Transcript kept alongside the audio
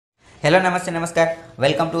Hello નમસ્તે નમસ્કાર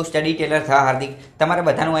welcome to study Taylor TheHardik તમારા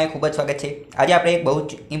બધાનું અહીં ખૂબ જ સ્વાગત છે। આજે આપણે એક બહુ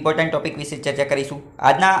જ ઇમ્પોર્ટન્ટ ટોપિક વિશે ચર્ચા કરીશું।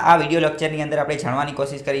 આજના આ વિડીયો લેક્ચરની અંદર આપણે જાણવાની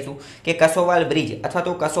કોશિશ કરીશું કે કસોવાલ બ્રિજ અથવા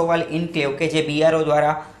તો કસોવાલ ઇન્ક્લેવ કે જે બીઆરઓ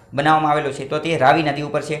દ્વારા બનાવવામાં આવેલો છે તો તે રાવી નદી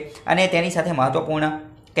ઉપર છે અને તેની સાથે મહત્વપૂર્ણ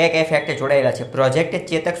કયા કયા ફેક્ટ જોડાયેલા છે, પ્રોજેક્ટ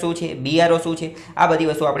ચેતક શું છે, બીઆરઓ શું છે, આ બધી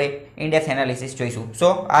વસ્તુ આપણે ઇન ડેપ્થ એનાલિસિસ જોઈશું।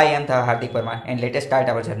 સો આઈ એમ TheHardik Parmar and latest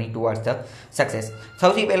start hour journey towards the success.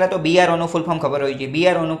 સૌથી પહેલાં તો બીઆરઓનું ફૂલ ફોર્મ ખબર હોવી જોઈએ।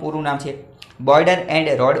 બીઆરઓનું પૂરું નામ છે border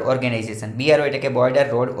and road organisation. BRO એટલે કે બોર્ડર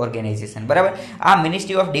રોડ ઓર્ગેનાઇઝેશન, બરાબર। આ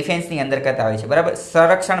મિનિસ્ટ્રી ઓફ ડિફેન્સની અંતર્ગત આવે છે, બરાબર।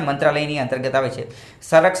 સંરક્ષણ મંત્રાલયની અંતર્ગત આવે છે।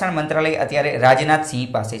 સંરક્ષણ મંત્રાલય અત્યારે રાજનાથસિંહ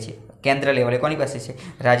પાસે છે, કેન્દ્ર લેવલે કોની પાસે છે?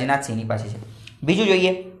 રાજનાથસિંહની પાસે છે। બીજું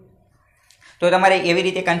જોઈએ તો તમારે એવી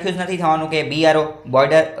રીતે કન્ફ્યુઝ નથી થવાનું કે BRO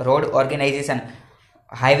border road organisation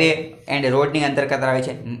highway and રોડની અંતર્ગત આવે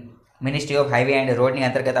છે। મિનિસ્ટ્રી ઓફ હાઈવે એન્ડ રોડની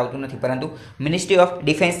અંતર્ગત આવતું નથી, પરંતુ મિનિસ્ટ્રી ઓફ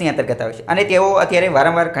ડિફેન્સની અંતર્ગત આવે છે અને તેઓ અત્યારે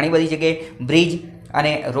વારંવાર ઘણી બધી જગ્યાએ બ્રિજ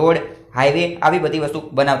અને રોડ, હાઈવે આવી બધી વસ્તુ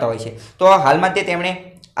બનાવતા હોય છે। તો હાલમાં તે તેમણે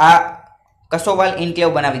આ કસોવાલ ઇન્ક્લેવ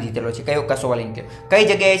બનાવી દીધેલો છે। કયો કસોવાલ ઇન્ક્લેવ કઈ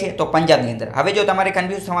જગ્યાએ છે? તો પંજાબની અંદર। હવે જો તમારે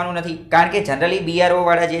કન્ફ્યુઝ થવાનું નથી, કારણ કે જનરલી બીઆરઓ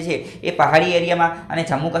વાળા જે છે એ પહાડી એરિયામાં અને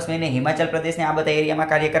જમ્મુ કાશ્મીર ને હિમાચલ પ્રદેશને આ બધા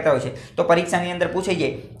એરિયામાં કાર્ય કરતા હોય છે। તો પરીક્ષાની અંદર પૂછાઈ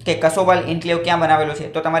જાય કે કસોવાલ ઇન્ક્લેવ ક્યાં બનાવેલો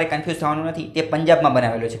છે, તો તમારે કન્ફ્યુઝ થવાનું નથી, તે પંજાબમાં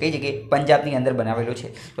બનાવેલો છે। કઈ જગ્યાએ? પંજાબની અંદર બનાવેલો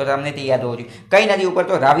છે, તો તમને તે યાદ હોવું જોઈએ। કઈ નદી ઉપર?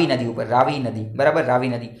 તો રાવી નદી ઉપર, રાવી નદી, બરાબર, રાવી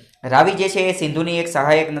નદી। રાવી જે છે એ સિંધુની એક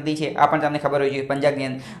સહાયક નદી છે, આ પણ તમને ખબર હોવી જોઈએ પંજાબની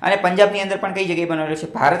અંદર। અને પંજાબની અંદર પણ કઈ જગ્યાએ બનાવેલો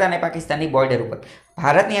છે? ભારત અને પાકિસ્તાનની બોર્ડર ઉપર।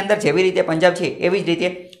 ભારતની અંદર જેવી રીતે પંજાબ છે એવી જ રીતે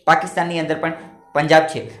પાકિસ્તાનની અંદર પણ પંજાબ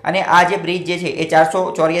છે। અને આ જે બ્રિજ જે છે એ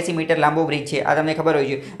 484 મીટર લાંબો બ્રિજ છે, આ તમને ખબર હોવી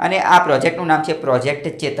જોઈએ। અને આ પ્રોજેક્ટનું નામ છે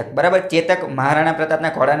પ્રોજેક્ટ ચેતક, બરાબર। ચેતક મહારાણા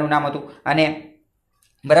પ્રતાપના ઘોડાનું નામ હતું અને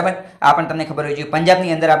બરાબર, આ પણ તમને ખબર હોવી જોઈએ।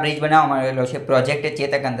 પંજાબની અંદર આ બ્રિજ બનાવવામાં આવેલો છે પ્રોજેક્ટ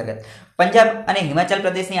ચેતક અંતર્ગત। પંજાબ અને હિમાચલ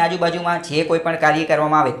પ્રદેશની આજુબાજુમાં જે કોઈ પણ કાર્ય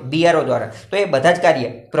કરવામાં આવે બીઆરઓ દ્વારા, તો એ બધા જ કાર્ય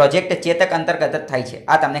પ્રોજેક્ટ ચેતક અંતર્ગત જ થાય છે,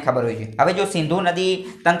 આ તમને ખબર હોવી જોઈએ। હવે જો સિંધુ નદી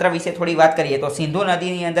તંત્ર વિશે થોડી વાત કરીએ તો સિંધુ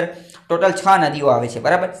નદીની અંદર ટોટલ 6 નદીઓ આવે છે,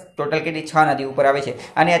 બરાબર। ટોટલ કેટલી? 6 નદી ઉપર આવે છે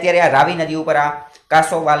અને અત્યારે આ રાવી નદી ઉપર આ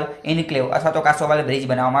કાસોવાલ ઇન્ક્લેવ અથવા તો કાસોવાલ બ્રિજ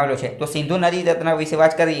બનાવવામાં આવેલો છે। તો સિંધુ નદી તંત્ર વિશે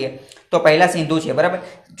વાત કરીએ તો પહેલા સિંધુ છે, બરાબર।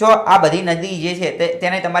 જો આ બધી નદી જે છે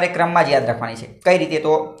તેને તમારે ક્રમમાં જ યાદ રાખવાની છે। કઈ રીતે?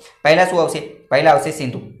 તો પહેલા શું આવશે? પહેલા આવશે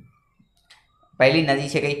સિંધુ, પહેલી નદી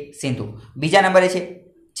છે કઈ? સિંધુ। બીજા નંબરે છે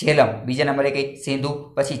ઝેલમ, બીજા નંબરે કઈ? સિંધુ,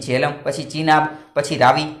 પછી ઝેલમ, પછી ચિનાબ, પછી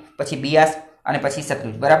રાવી, પછી બિયાસ અને પછી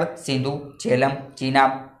સતલુજ, બરાબર। સિંધુ, ઝેલમ,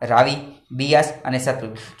 ચિનાબ, રાવી, બિયાસ અને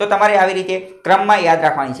સતલુજ। તો તમારે આવી રીતે ક્રમમાં યાદ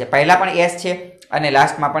રાખવાની છે। પહેલા પણ એસ છે અને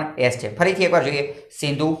લાસ્ટમાં પણ એસ છે। ફરીથી એકવાર જોઈએ,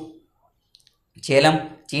 સિંધુ, ઝેલમ,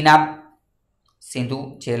 ચિનાબ, સિંધુ,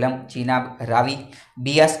 ઝેલમ, ચિનાબ, રાવી,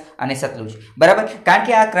 બિયાસ અને સતલુજ, બરાબર। કારણ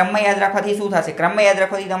કે આ ક્રમમાં યાદ રાખવાથી શું થશે? ક્રમમાં યાદ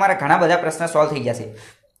રાખવાથી તમારા ઘણા બધા પ્રશ્ન સોલ્વ થઈ જશે।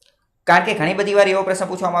 કારણ કે ઘણી બધી વાર એવો પ્રશ્ન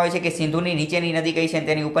પૂછવામાં આવે છે કે સિંધુની નીચેની નદી કઈ છે અને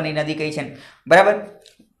તેની ઉપરની નદી કઈ છે, બરાબર।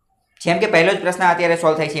 જેમ કે પહેલો જ પ્રશ્ન અત્યારે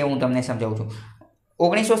સોલ્વ થાય છે એ હું તમને સમજાવું છું।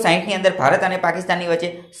 1960ની અંદર ભારત અને પાકિસ્તાનની વચ્ચે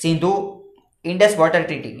સિંધુ ઇન્ડસ વોટર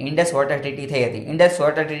ટ્રીટી થઈ હતી। ઇન્ડસ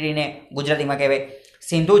વોટર ટ્રીટીને ગુજરાતીમાં કહેવાય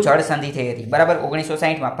સિંધુ જળ સંધિ થઈ હતી, બરાબર।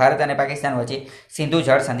 1960માં ભારત અને પાકિસ્તાન વચ્ચે સિંધુ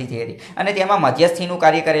જળ સંધિ થઈ હતી અને તેમાં મધ્યસ્થીનું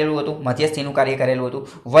કાર્ય કરેલું હતું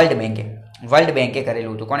વર્લ્ડ બેંકે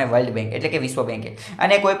કરેલું હતું। કોણે? વર્લ્ડ બેંક એટલે કે વિશ્વ બેંકે।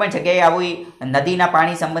 અને કોઈ પણ જગ્યાએ આવી નદીના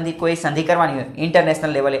પાણી સંબંધિત કોઈ સંધિ કરવાની હોય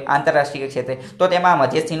ઇન્ટરનેશનલ લેવલે, આંતરરાષ્ટ્રીય ક્ષેત્રે, તો તેમાં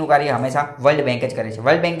મધ્યસ્થીનું કાર્ય હંમેશા વર્લ્ડ બેંક જ કરે છે।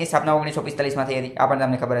 વર્લ્ડ બેંકની સ્થાપના 1945માં થઈ હતી, આ પણ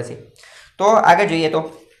તમને ખબર હશે। તો આગળ જોઈએ તો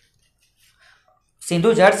સિંધુ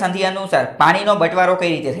જળ સંધિ અનુસાર પાણીનો બંટવારો કઈ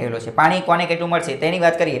રીતે થયેલો છે, પાણી કોને કેટલું મળશે તેની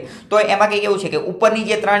વાત કરીએ તો એમાં કંઈક એવું છે કે ઉપરની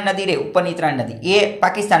જે 3 નદી રહે, ઉપરની 3 નદી એ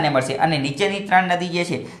પાકિસ્તાનને મળશે અને નીચેની 3 નદી જે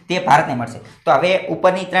છે તે ભારતને મળશે। તો હવે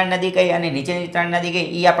ઉપરની 3 નદી કઈ અને નીચેની 3 નદી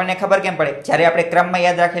કઈ એ આપણને ખબર કેમ પડે? જ્યારે આપણે ક્રમમાં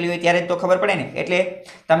યાદ રાખેલી હોય ત્યારે તો ખબર પડે ને। એટલે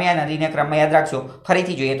તમે આ નદીને ક્રમમાં યાદ રાખશો।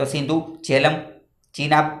 ફરીથી જોઈએ તો સિંધુ, ઝેલમ,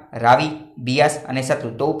 ચિનાબ, રાવી, બિયાસ અને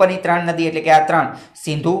સતલુજ। તો ઉપરની 3 નદી એટલે કે આ 3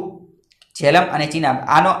 સિંધુ, ઝેલમ અને ચિનાબ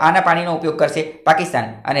આના પાણીનો ઉપયોગ કરશે પાકિસ્તાન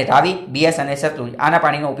અને રાવી, બિયાસ અને સતલુજ આના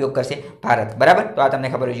પાણીનો ઉપયોગ કરશે ભારત, બરાબર। તો આ તમને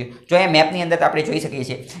ખબર હોવી જોઈએ। જો એ મેપની અંદર આપણે જોઈ શકીએ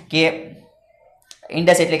છીએ કે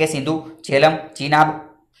ઇન્ડસ એટલે કે સિંધુ, ઝેલમ, ચિનાબ,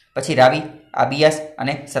 પછી રાવી, આ બિયાસ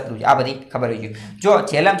અને સતલુજ, આ બધી ખબર હોવી જોઈએ। જો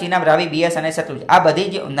ઝેલમ, ચિનાબ, રાવી, બિયાસ અને સતલુજ આ બધી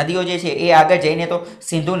જ નદીઓ જે છે એ આગળ જઈને તો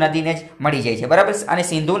સિંધુ નદીને જ મળી જાય છે, બરાબર। અને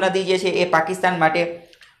સિંધુ નદી જે છે એ પાકિસ્તાન માટે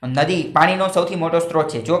નદી પાણીનો સૌથી મોટો સ્ત્રોત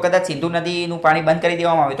છે। જો કદાચ સિંધુ નદીનું પાણી બંધ કરી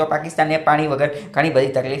દેવામાં આવે તો પાકિસ્તાનને પાણી વગર ઘણી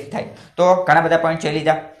બધી તકલીફ થાય। તો ઘણા બધા પોઈન્ટ જોઈ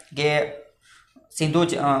લીધા કે સિંધુ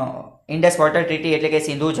ઇન્ડસ વોટર ટ્રીટી એટલે કે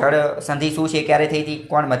સિંધુ જળ સંધિ શું છે, ક્યારે થઈ હતી,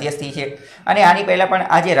 કોણ મધ્યસ્થી છે, અને આની પહેલાં પણ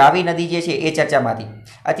આ જે રાવી નદી જે છે એ ચર્ચામાં હતી।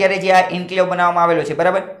 અત્યારે જે આ ઇન્ક્લેવ બનાવવામાં આવેલો છે,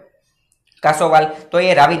 બરાબર, કાસોવાલ, તો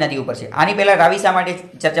એ રાવી નદી ઉપર છે. આની પહેલાં રાવી શા માટે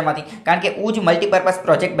ચર્ચામાં હતી? કારણ કે ઉજ મલ્ટીપર્પઝ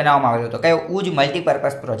પ્રોજેક્ટ બનાવવામાં આવ્યો હતો. કયો? ઉજ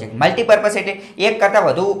મલ્ટીપર્પઝ પ્રોજેક્ટ. મલ્ટીપર્પઝ એટલે એક કરતાં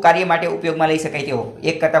વધુ કાર્ય માટે ઉપયોગમાં લઈ શકાય તેવો,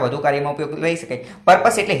 એક કરતાં વધુ કાર્યમાં ઉપયોગ લઈ શકાય.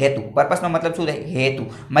 પર્પસ એટલે હેતુ. પર્પસનો મતલબ શું થાય? હેતુ.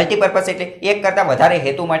 મલ્ટીપર્પઝ એટલે એક કરતાં વધારે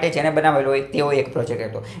હેતુ માટે જેને બનાવેલો હોય તેવો એક પ્રોજેક્ટ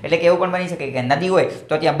હતો. એટલે કે એવું પણ બની શકે કે નદી હોય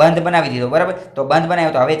તો ત્યાં બંધ બનાવી દીધો, બરાબર? તો બંધ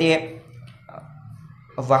બનાવ્યો તો હવે તે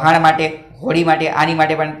વહાણ માટે, હોડી માટે, આની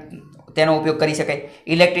માટે પણ તેનો ઉપયોગ કરી શકાય.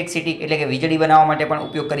 ઇલેક્ટ્રિસિટી એટલે કે વીજળી બનાવવા માટે પણ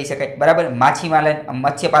ઉપયોગ કરી શકાય, બરાબર? માછીપાલન,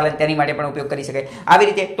 મત્સ્યપાલન તેની માટે પણ ઉપયોગ કરી શકાય. આવી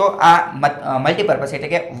રીતે તો આ મલ્ટીપર્પઝ એટલે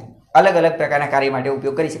કે અલગ અલગ પ્રકારના કાર્ય માટે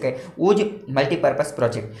ઉપયોગ કરી શકાય. ઉજ મલ્ટીપર્પઝ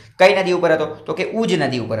પ્રોજેક્ટ કઈ નદી ઉપર હતો? તો કે ઉજ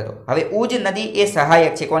નદી ઉપર હતો. હવે ઉજ નદી એ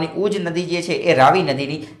સહાયક છે. કોની? ઉજ નદી જે છે એ રાવી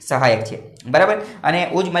નદીની સહાયક છે, બરાબર? અને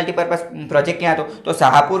ઉજ મલ્ટીપર્પઝ પ્રોજેક્ટ ક્યાં હતો? તો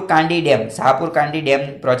શાહપુર કાંડી ડેમ, શાહપુર કાંડી ડેમ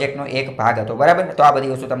પ્રોજેક્ટનો એક ભાગ હતો, બરાબર? તો આ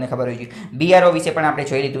બધી વસ્તુ તમને ખબર હોવી જોઈએ. બીઆરઓ વિશે પણ આપણે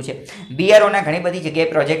જોઈ લીધું છે. બીઆરઓના ઘણી બધી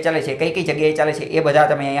જગ્યાએ પ્રોજેક્ટ ચાલે છે. કઈ કઈ જગ્યાએ ચાલે છે એ બધા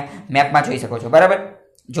તમે અહીંયા મેપમાં જોઈ શકો છો, બરાબર?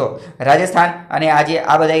 જો રાજસ્થાન અને આ જે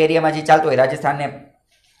આ બધા એરિયામાં જે ચાલતો હોય, રાજસ્થાનને,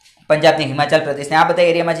 પંજાબને, હિમાચલ પ્રદેશને, આ બધા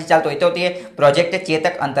એરિયામાં જે ચાલતો હોય તો તે પ્રોજેક્ટ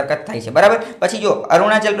ચેતક અંતર્ગત થાય છે, બરાબર? પછી જો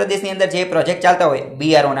અરુણાચલ પ્રદેશની અંદર જે પ્રોજેક્ટ ચાલતા હોય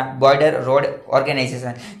બીઆરઓના, બોર્ડર રોડ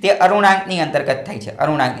ઓર્ગેનાઇઝેશન, તે અરુણાંકની અંતર્ગત થાય છે,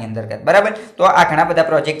 અરુણાંકની અંતર્ગત, બરાબર? તો આ ઘણા બધા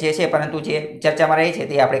પ્રોજેક્ટ જે છે, પરંતુ જે ચર્ચામાં રહે છે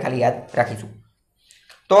તે આપણે ખાલી યાદ રાખીશું.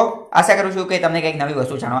 તો આશા કરું છું કે તમને કંઈક નવી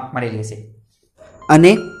વસ્તુ જાણવા મળેલી હશે.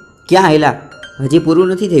 અને ક્યાં આવેલા? હજી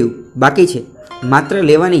પૂરું નથી થયું, બાકી છે. માત્ર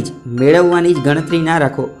લેવાની જ, મેળવવાની જ ગણતરી ના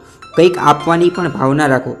રાખો, કંઈક આપવાની પણ ભાવના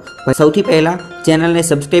રાખો. સૌથી પહેલાં ચેનલને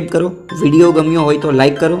સબસ્ક્રાઈબ કરો, વિડીયો ગમ્યો હોય તો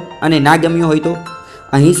લાઈક કરો, અને ના ગમ્યો હોય તો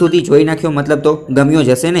અહીં સુધી જોઈ નાખ્યો મતલબ તો ગમ્યો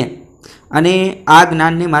જ હશે ને. અને આ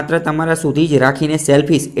જ્ઞાનને માત્ર તમારા સુધી જ રાખીને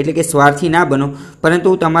સેલ્ફિશ એટલે કે સ્વાર્થી ના બનો,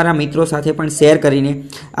 પરંતુ તમારા મિત્રો સાથે પણ શેર કરીને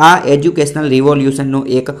આ એજ્યુકેશનલ રિવોલ્યુશનનો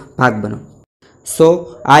એક ભાગ બનો. So,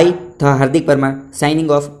 I, the Hardik Parmar, signing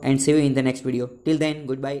off and see you in the next video. Till then,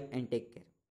 goodbye and take care.